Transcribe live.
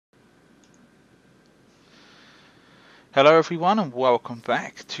Hello everyone and welcome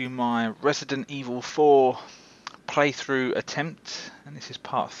back to my Resident Evil 4 playthrough attempt, and this is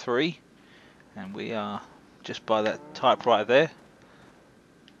part 3 and we are just by that typewriter there.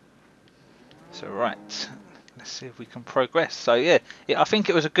 So right, let's see if we can progress. So yeah, I think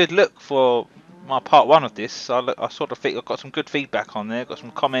it was a good look for my part 1 of this. I sort of think I got some good feedback on there, got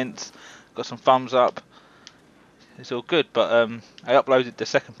some comments, got some thumbs up. It's all good, but I uploaded the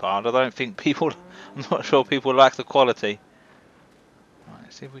second part. I don't think people, I'm not sure people like the quality. Right,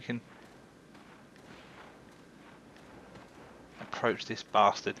 let's see if we can approach this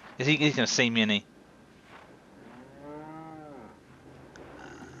bastard. He's going to see me, isn't he?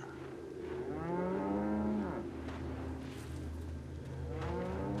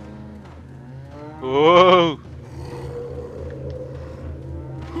 Whoa!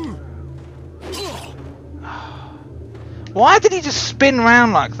 Why did he just spin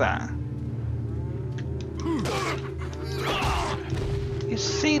round like that? You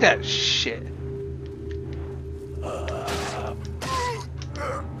see that shit?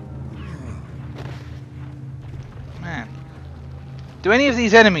 Man. Do any of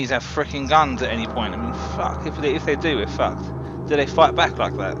these enemies have freaking guns at any point? I mean, fuck. If they do, we're fucked. Do they fight back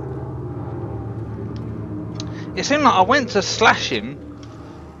like that? It seemed like I went to slash him,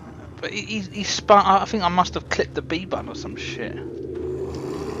 but he spun. I think I must have clicked the B button or some shit.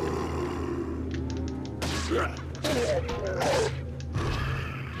 Yeah,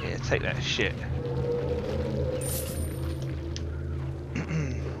 take that shit.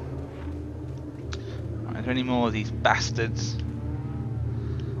 Right, is there any more of these bastards?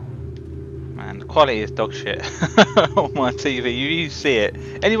 Man, the quality is dog shit on my TV. You see it.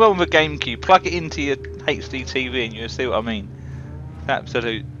 Anyone with a Gamecube, plug it into your HD TV and you'll see what I mean.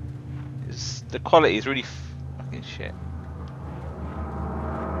 Absolute. The quality is really fucking shit.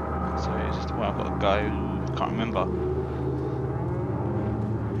 So it's just where I've got to go. Can't remember.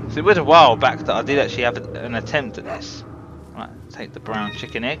 So it was a while back that I did actually have an attempt at this. Right, take the brown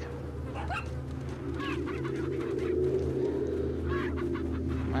chicken egg.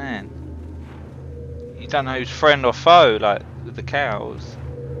 Man, you don't know who's friend or foe, like with the cows.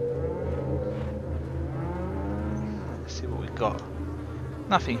 Let's see what we got.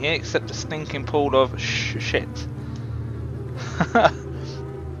 Nothing here except a stinking pool of shit.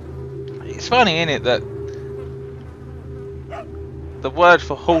 It's funny, isn't it, that the word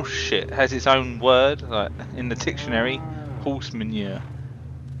for horse shit has its own word, like in the dictionary, horse manure.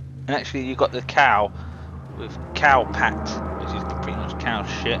 And actually you got the cow with cow pat, which is pretty much cow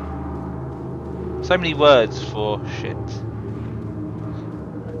shit. So many words for shit. Let's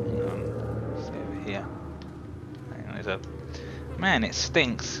see over here. Hang on, there's a... Man, it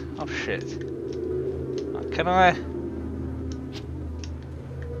stinks. Oh shit. Can I...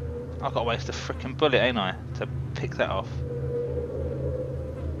 I've got to waste a freaking bullet, ain't I, to pick that off.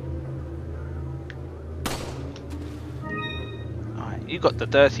 Alright, you got the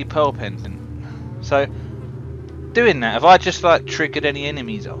dirty pearl pendant. So, doing that, have I just like triggered any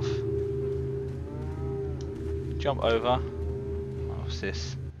enemies off? Jump over. What's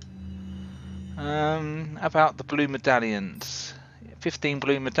this? About the blue medallions. 15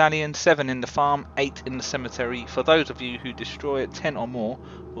 blue medallions, 7 in the farm, 8 in the cemetery. For those of you who destroy 10 or more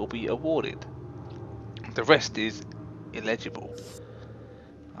will be awarded. The rest is illegible.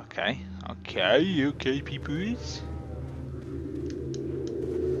 Okay, peoples.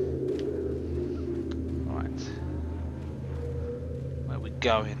 Right. Where are we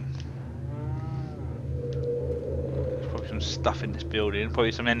going? There's probably some stuff in this building,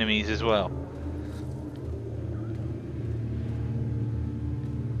 probably some enemies as well.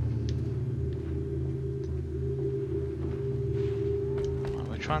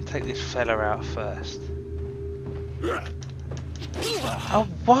 Try and take this fella out first. Oh,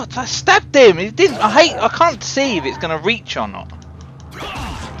 what? I stabbed him! It didn't. I can't see if it's gonna reach or not.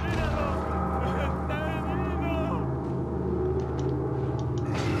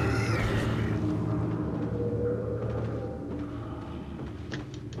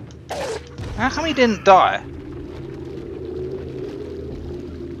 How come he didn't die?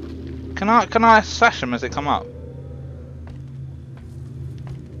 Can I slash them as they come up?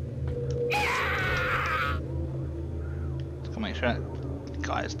 Make sure that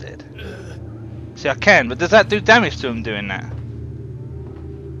guy's dead. See, I can, but does that do damage to him doing that?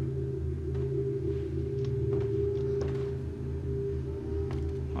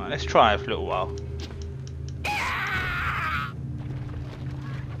 Alright, let's try it for a little while.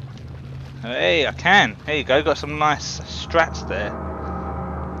 Hey, I can. There you go, got some nice strats there.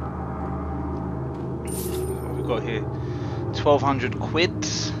 What have we got here? 1,200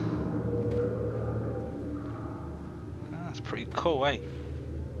 quids. Cool, eh?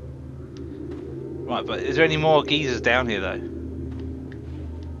 Right, but is there any more geezers down here though?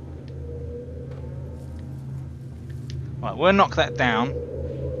 Right, we'll knock that down.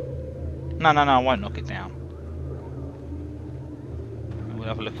 No, I won't knock it down. We'll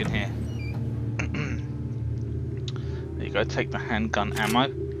have a look in here. There you go, take the handgun ammo.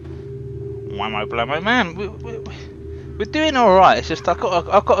 Whammo blammo. Man, we're doing alright, it's just I've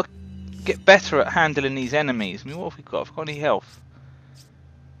got to get better at handling these enemies. I mean, what have we got? Have we got any health?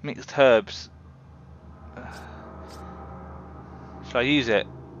 Mixed herbs. Shall I use it?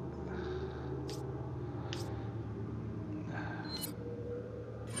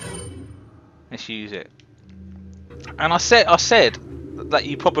 Let's use it. And I said that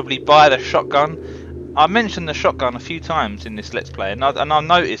you probably buy the shotgun. I mentioned the shotgun a few times in this Let's Play, and I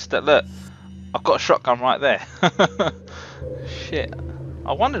noticed that, look, I've got a shotgun right there. Shit.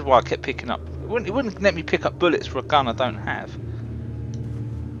 I wondered why I kept picking up. It wouldn't let me pick up bullets for a gun I don't have.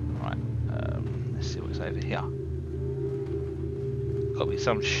 Right. Let's see what's over here. Got to be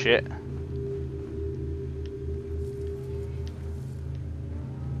some shit.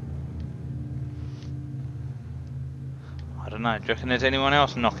 I don't know. Do you reckon there's anyone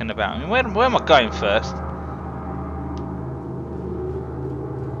else knocking about? I mean, where am I going first?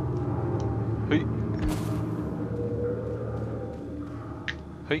 Hey.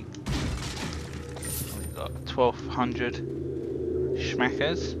 Hey. We've got 1,200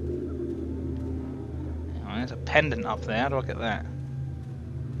 schmackers. Oh, there's a pendant up there. How do I get that?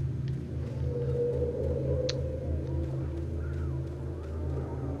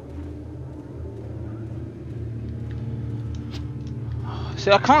 See,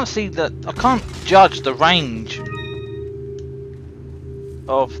 I can't see that. I can't judge the range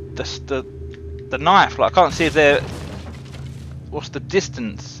of the knife. Like, I can't see if they're. What's the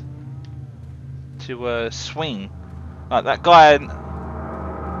distance to swing? Like that guy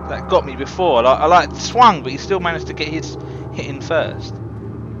that got me before. Like, I like swung, but he still managed to get his hit in first.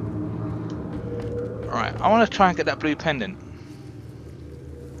 Right, I want to try and get that blue pendant.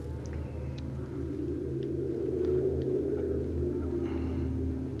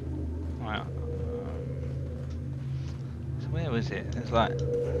 Where was it? It's like the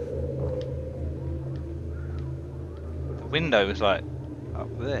window was like up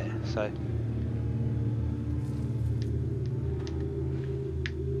there, so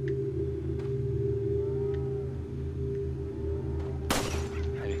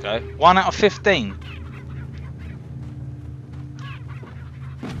there we go. 1 out of 15.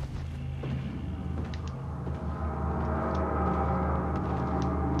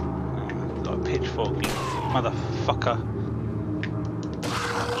 Got a pitchfork, you motherfucker.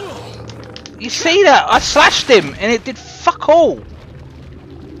 You see that? I slashed him and it did fuck all.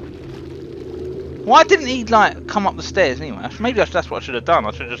 Why didn't he like come up the stairs anyway? Maybe that's what I should have done.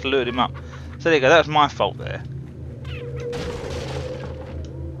 I should have just lured him up. So there you go. That was my fault there.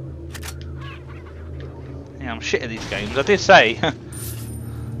 Yeah, I'm shit at these games. I did say at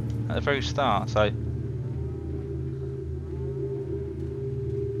the very start. So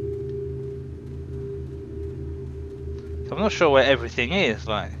I'm not sure where everything is.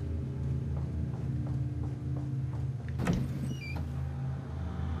 Like.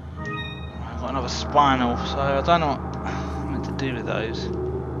 Another spinal, so I don't know what I'm meant to do with those.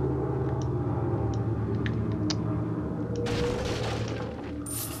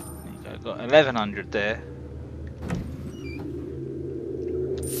 There you go, got 1,100 there.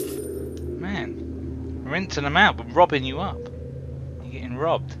 Man, rinsing them out, but robbing you up. You're getting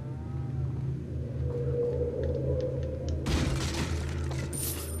robbed.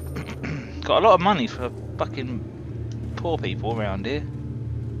 Got a lot of money for fucking poor people around here.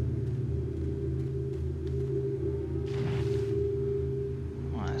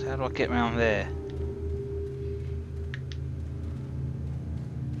 How do I get round there?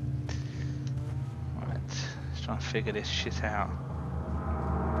 Right, let's try and figure this shit out.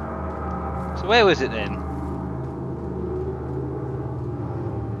 So where was it then?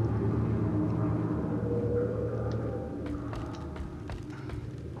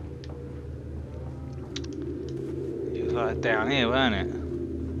 It was like down here, weren't it?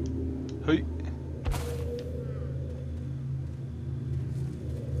 Hey.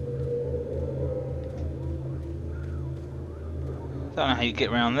 I don't know how you get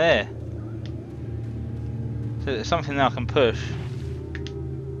around there. So there's something that I can push.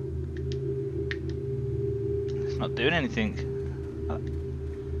 It's not doing anything.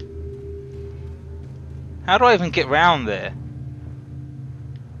 How do I even get round there?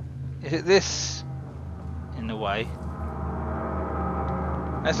 Is it this in the way?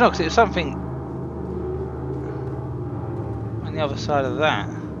 That's not, because it's something. On the other side of that.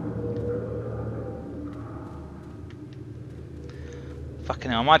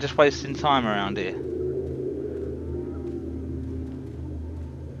 Fucking hell, am I just wasting time around here?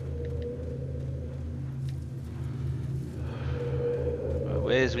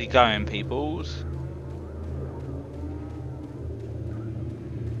 Where's we going, peoples?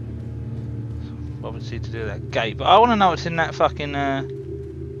 Obviously to do that gate, but I want to know what's in that fucking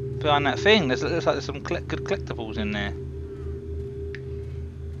behind that thing. It looks like there's some good collectibles in there.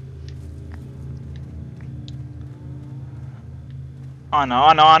 I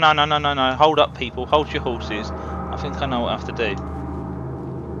know. Hold up, people. Hold your horses. I think I know what I have to do.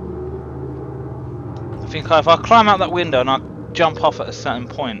 I think if I climb out that window and I jump off at a certain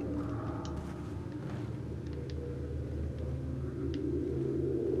point.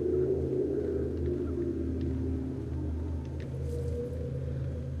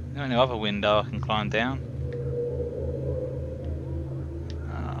 The only other window I can climb down.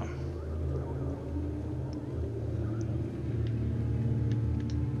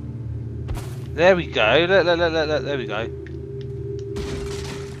 There we go. There we go.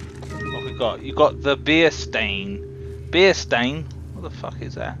 What have we got? You got the beer stain. Beer stain? What the fuck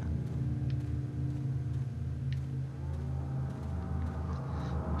is that?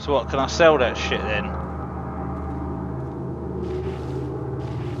 So what? Can I sell that shit then?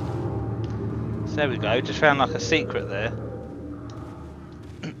 So there we go. Just found like a secret there.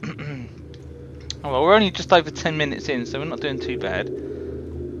 Oh well, we're only just over 10 minutes in, so we're not doing too bad.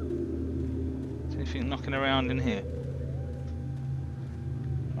 Anything knocking around in here?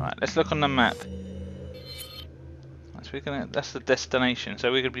 Right, let's look on the map. That's the destination,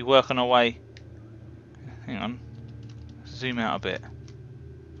 so we're gonna be working our way. Hang on, let's zoom out a bit.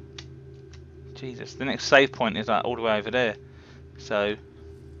 Jesus, the next save point is like all the way over there. So,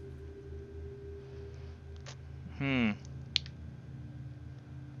 I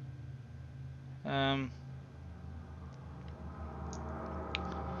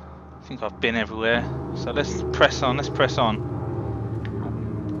think I've been everywhere, so let's press on.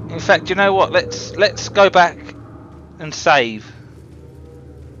 In fact, you know what? Let's go back and save.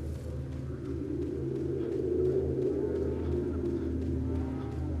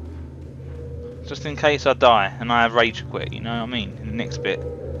 Just in case I die and I have rage quit, you know what I mean? In the next bit.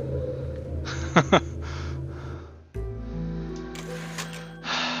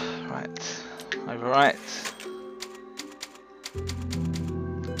 Right, overwrite.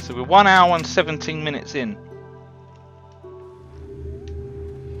 So we're 1 hour and 17 minutes in.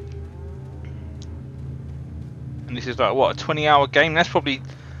 And this is like, what, a 20-hour game? That's probably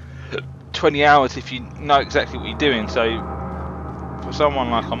 20 hours if you know exactly what you're doing. So for someone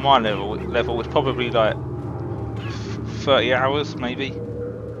like on my level it's probably like 30 hours maybe.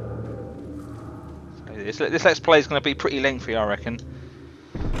 So this Let's Play is going to be pretty lengthy, I reckon.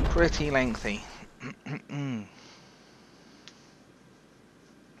 Pretty lengthy.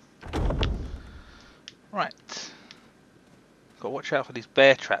 Right. Got to watch out for these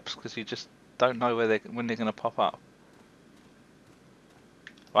bear traps because you just don't know when they're going to pop up.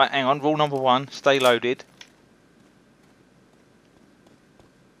 Right, hang on. Rule number 1: stay loaded.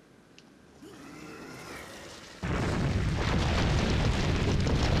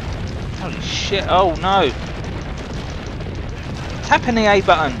 Holy shit! Oh no! Tapping the A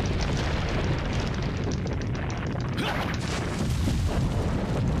button.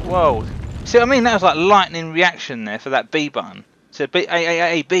 Whoa! See what I mean? That was like lightning reaction there for that B button. So B,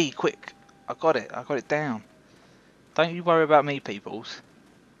 quick! I got it down. Don't you worry about me, peoples.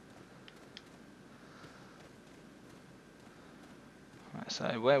 Right,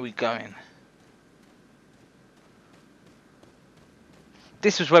 so where are we going?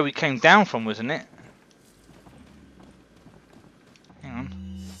 This was where we came down from, wasn't it? Hang on.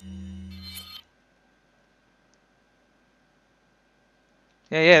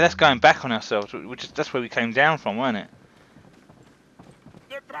 Yeah, that's going back on ourselves. That's where we came down from, weren't it?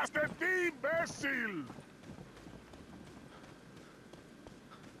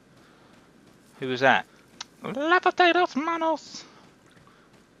 Who was that? Levitate los manos!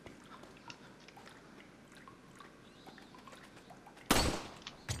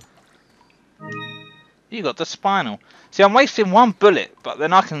 You got the spinal. See, I'm wasting 1 bullet, but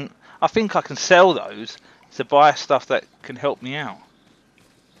then I think I can sell those to buy stuff that can help me out.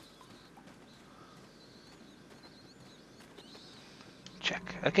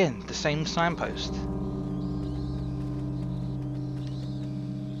 Check. Again, the same signpost.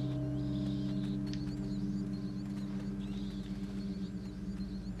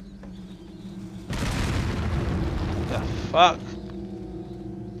 The fuck?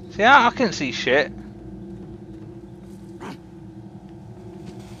 See, I couldn't see shit.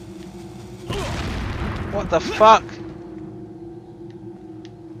 What the fuck?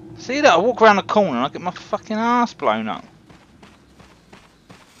 See that? I walk around the corner and I get my fucking ass blown up.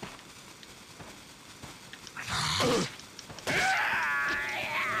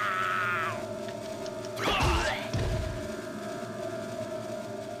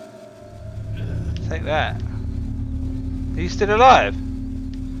 Take that. Are you still alive?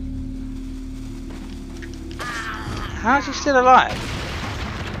 How is he still alive?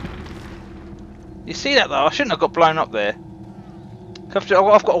 You see that though? I shouldn't have got blown up there. I've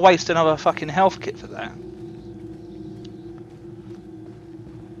got to waste another fucking health kit for that.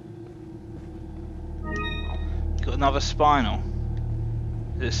 Got another spinal.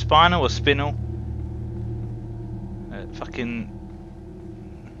 Is it spinal or spinal? Fucking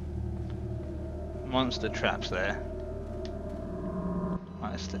monster traps there.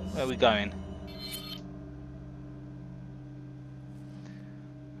 Right, where are we going?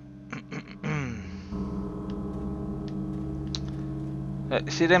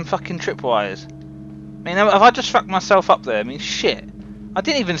 See them fucking tripwires? I mean, have I just fucked myself up there? I mean, shit. I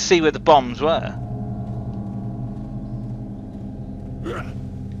didn't even see where the bombs were.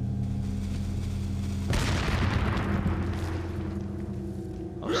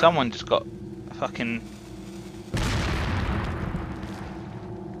 Oh, someone just got fucking...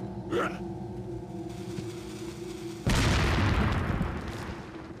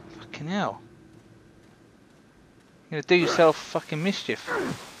 Fucking hell. You're gonna do yourself fucking mischief.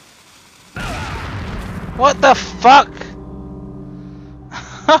 What the fuck?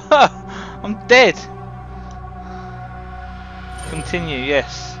 I'm dead. Continue,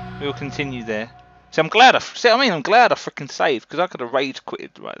 yes. We'll continue there. See, I'm glad I'm glad I freaking saved, because I could have rage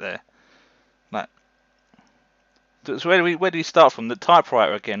quitted right there. Like, so where do we start from? The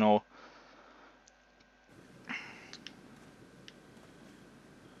typewriter again, or?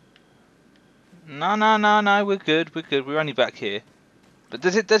 No, we're good, we're only back here. But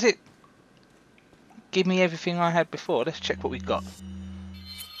does it give me everything I had before? Let's check what we got.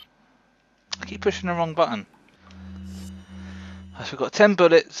 I keep pushing the wrong button. So we've got 10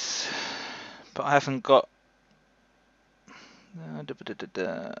 bullets, but I haven't got...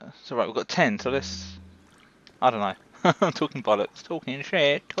 So right, we've got 10, so let's... I don't know. I'm talking bollocks, talking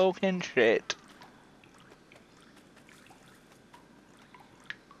shit.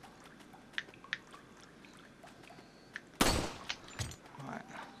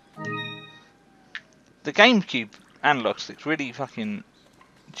 The Gamecube analog stick's really fucking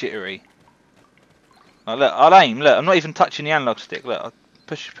jittery. Oh, look, I'll aim. Look, I'm not even touching the analog stick. Look, I'll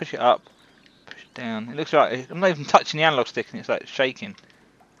push it up, push it down. It looks like I'm not even touching the analog stick, and it's like shaking.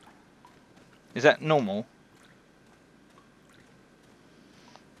 Is that normal?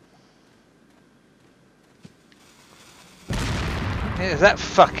 Yeah, is that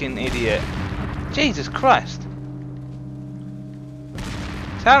fucking idiot? Jesus Christ!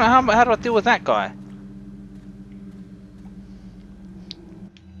 So how do I deal with that guy?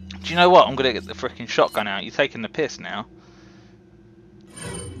 Do you know what? I'm gonna get the freaking shotgun out. You're taking the piss now.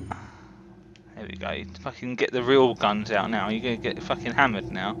 There we go. You fucking get the real guns out now. You're gonna get fucking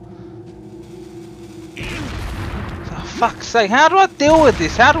hammered now. For fuck's sake! How do I deal with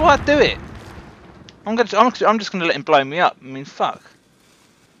this? How do I do it? I'm just gonna let him blow me up. I mean, fuck.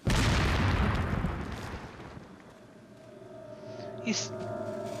 He's...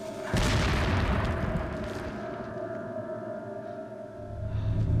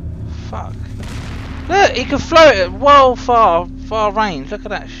 Fuck. Look, he can float at well far range. Look at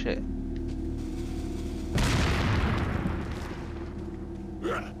that shit.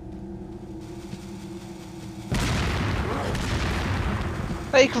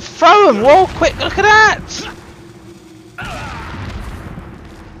 Look, he can throw him well quick. Look at that.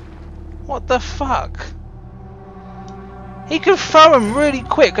 What the fuck? He can throw him really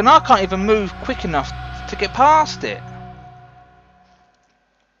quick, and I can't even move quick enough to get past it.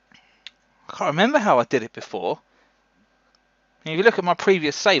 I can't remember how I did it before. And if you look at my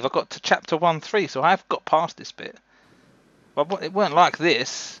previous save, I got to chapter 1-3, so I have got past this bit. But it weren't like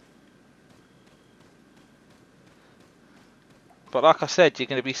this. But like I said, you're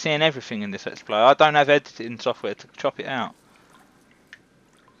going to be seeing everything in this Let's Play. I don't have editing software to chop it out.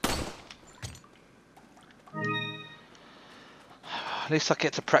 At least I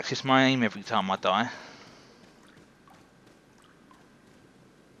get to practice my aim every time I die.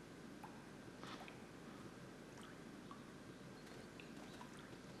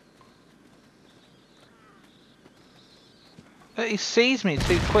 But he sees me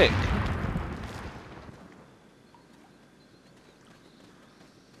too quick.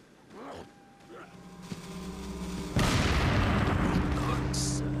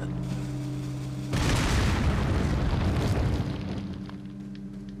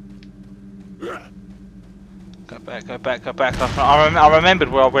 Go back. I remembered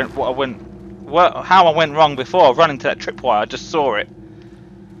where I went, how I went wrong before. I ran into that tripwire. I just saw it.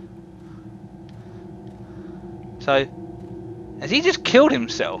 So, has he just killed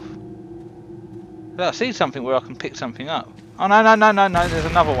himself? I see something where I can pick something up. Oh no! There's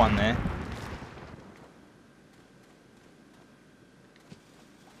another one there.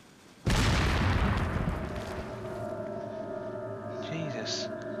 Jesus.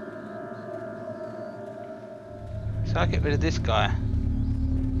 So I get rid of this guy.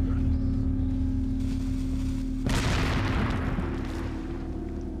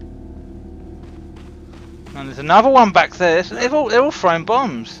 And there's another one back there. So they're all throwing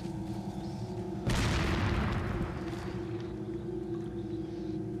bombs.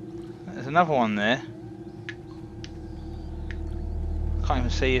 There's another one there. Can't even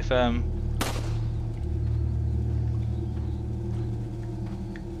see if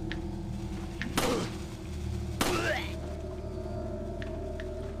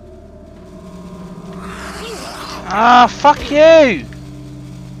ah, fuck you!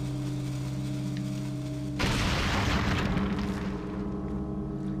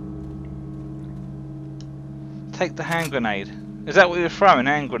 Take the hand grenade. Is that what you were throwing?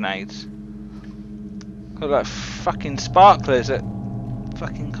 Hand grenades? Look like fucking sparklers at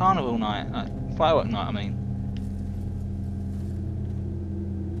fucking carnival night, like firework night. I mean.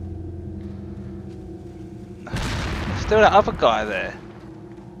 There's still that other guy there.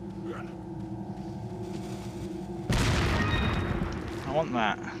 I want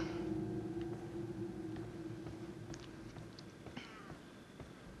that.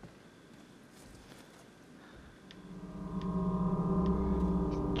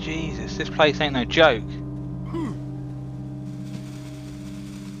 Jesus, this place ain't no joke.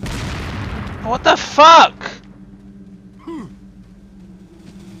 What the fuck?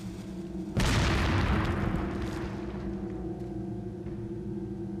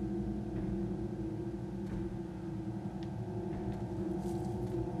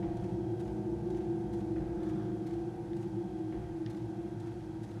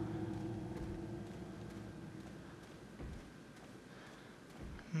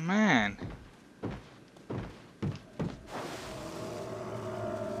 Man.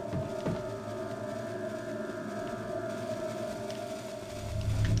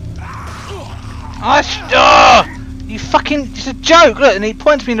 You fucking... It's a joke, look, and he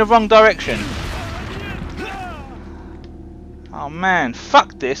points me in the wrong direction. Oh man,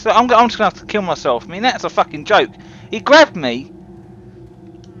 fuck this. Look, I'm just gonna have to kill myself. I mean, that's a fucking joke. He grabbed me,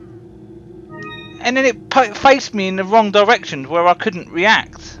 and then it faced me in the wrong direction where I couldn't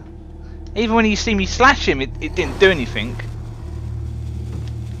react. Even when you see me slash him, it didn't do anything.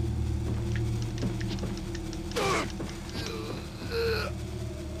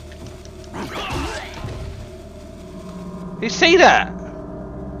 You see that?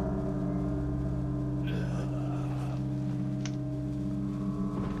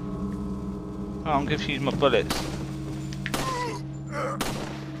 Oh, I'm going to use my bullets.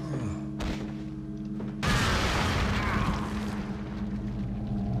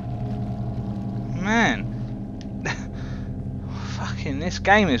 Man. Fucking, this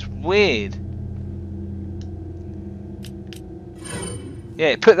game is weird. Yeah,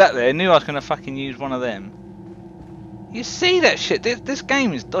 it put that there. I knew I was going to fucking use one of them. You see that shit? This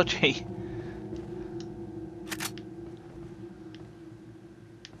game is dodgy.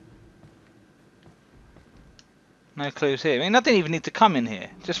 No clues here. I mean, I didn't even need to come in here.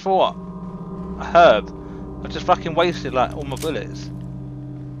 Just for what? A herb. I just fucking wasted like all my bullets.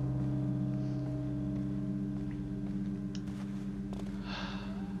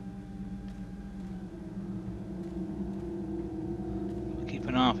 Keep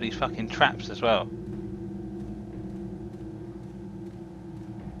an eye out for these fucking traps as well.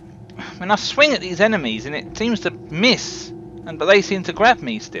 I mean, I swing at these enemies and it seems to miss, but they seem to grab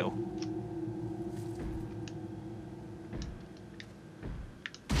me still.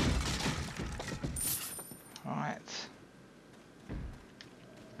 Right.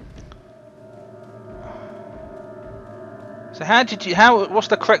 So what's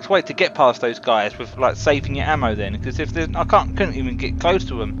the correct way to get past those guys with like saving your ammo then? Because if there's, couldn't even get close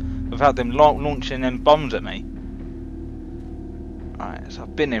to them without them launching them bombs at me. Alright, so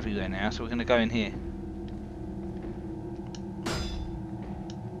I've been everywhere now, so we're going to go in here.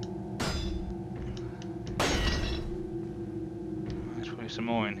 There's probably some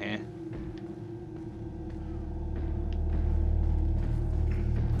more in here.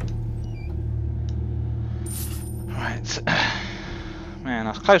 Right. Man, I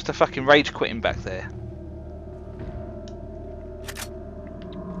was close to fucking rage quitting back there.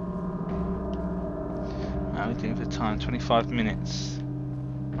 Looking for time, 25 minutes.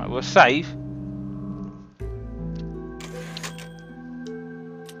 Right, we'll save.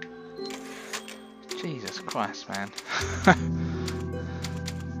 Jesus Christ, man.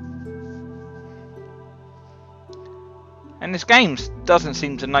 And this game doesn't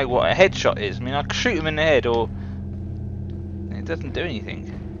seem to know what a headshot is. I mean, I can shoot him in the head, or it doesn't do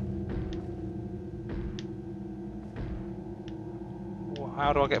anything. Well,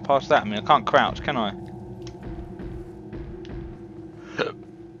 how do I get past that? I mean, I can't crouch, can I?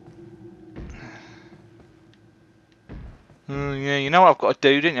 Yeah, you know what I've got to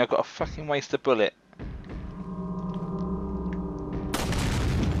do, didn't you? I've got to fucking waste a bullet.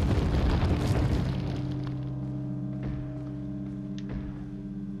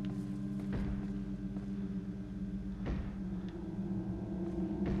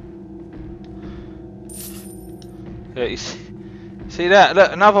 Yeah, you see that?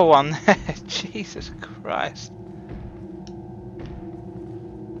 Look, another one. Jesus Christ.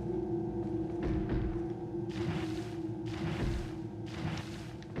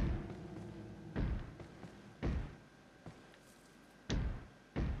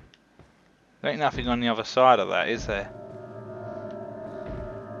 There ain't nothing on the other side of that, is there?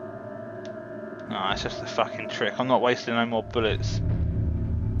 No, it's just a fucking trick. I'm not wasting no more bullets.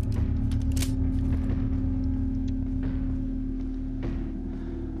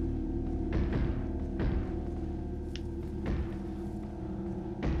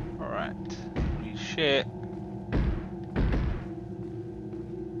 Alright. Holy shit.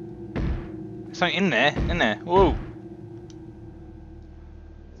 There's something in there, isn't there? Whoa.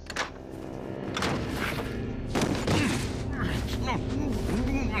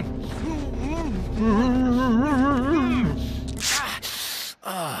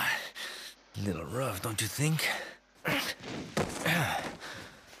 Little rough, don't you think?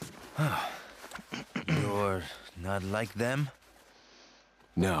 You're not like them?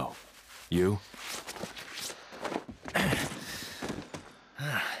 No. You?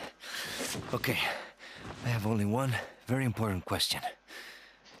 Okay, I have only one very important question.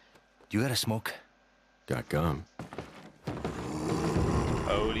 You got a smoke? Got gum.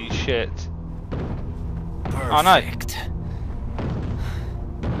 Holy shit. Perfect. Oh no.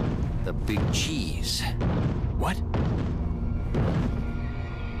 The big cheese. What?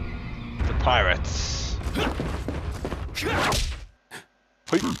 The pirates.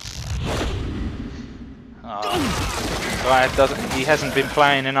 Oh, guy doesn't. He hasn't been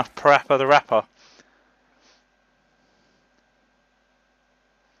playing enough Parappa the Rapper.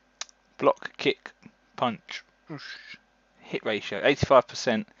 Block, kick, punch. Hit ratio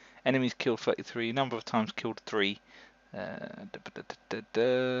 85%. Enemies killed 33. Number of times killed 3.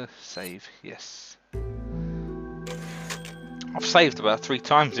 Save, yes. I've saved about 3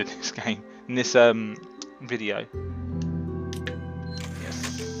 times in this game, in this video.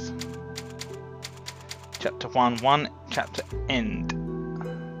 Yes. Chapter 1, chapter end.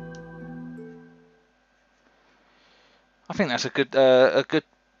 I think that's a good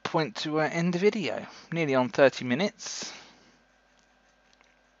point to end the video. Nearly on 30 minutes.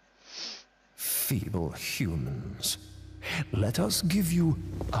 Feeble humans. Let us give you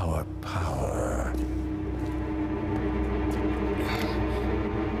our power.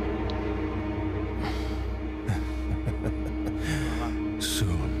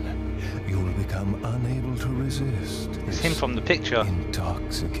 Soon, you will become unable to resist. It's him from the picture.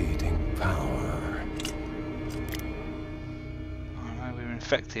 Intoxicating power. Oh no, we're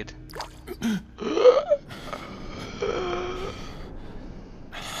infected.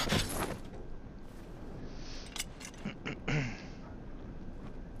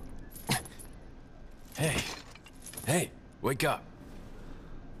 Hey, wake up.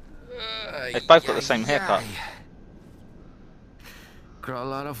 They've both got the same haircut.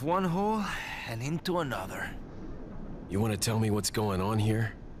 Crawl out of one hole and into another. You want to tell me what's going on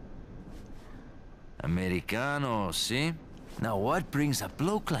here? Americano, see? Now what brings a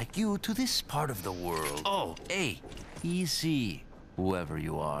bloke like you to this part of the world? Oh, hey, easy, whoever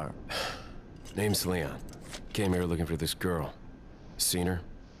you are. Name's Leon. Came here looking for this girl. Seen her?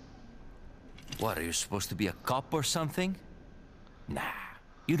 What, are you supposed to be a cop or something? Nah,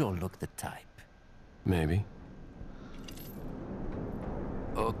 you don't look the type. Maybe.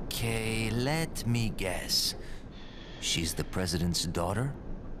 Okay, let me guess. She's the president's daughter?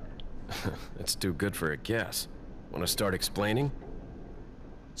 That's too good for a guess. Want to start explaining?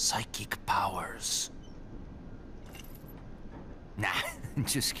 Psychic powers. Nah,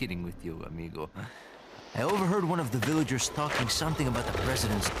 just kidding with you, amigo. I overheard one of the villagers talking something about the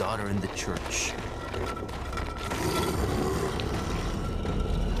president's daughter in the church.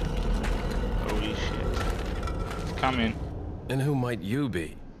 Holy shit. coming. And who might you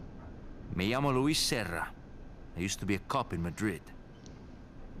be? Me llamo Luis Serra. I used to be a cop in Madrid.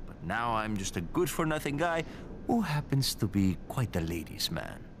 But now I'm just a good-for-nothing guy who happens to be quite a ladies'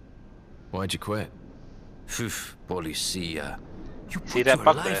 man. Why'd you quit? Phew, policia. You put See that your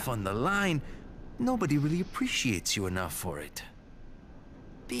bug life there? on the line. Nobody really appreciates you enough for it.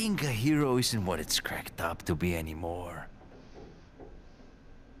 Being a hero isn't what it's cracked up to be anymore.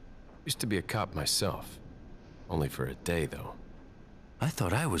 Used to be a cop myself. Only for a day, though. I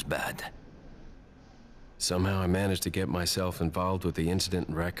thought I was bad. Somehow I managed to get myself involved with the incident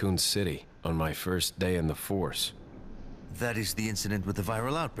in Raccoon City on my first day in the force. That is the incident with the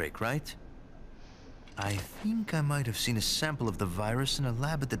viral outbreak, right? I think I might have seen a sample of the virus in a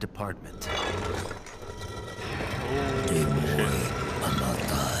lab at the department.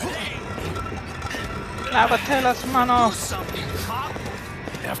 Lávatelas manos!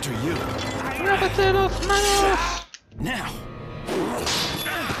 After you. Lávatelas manos! Now!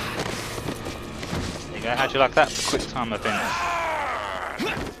 There you go, how'd you like that for quick time event?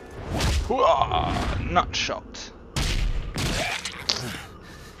 Hooah! Nut shot.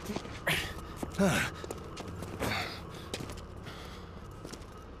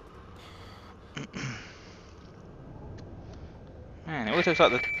 Man, it always looks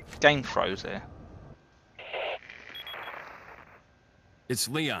like the game froze there. It's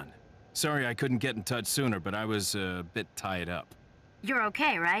Leon. Sorry I couldn't get in touch sooner, but I was a bit tied up. You're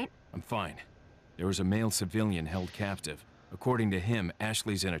okay, right? I'm fine. There was a male civilian held captive. According to him,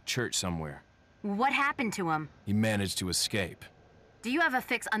 Ashley's in a church somewhere. What happened to him? He managed to escape. Do you have a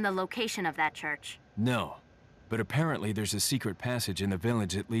fix on the location of that church? No, but apparently there's a secret passage in the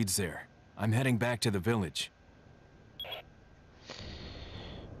village that leads there. I'm heading back to the village.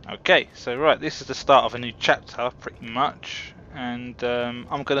 Okay, so right, this is the start of a new chapter, pretty much. And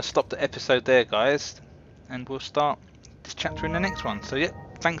I'm going to stop the episode there, guys. And we'll start this chapter in the next one. So, yeah,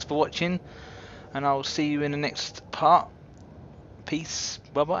 thanks for watching. And I'll see you in the next part. Peace.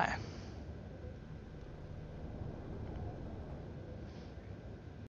 Bye-bye.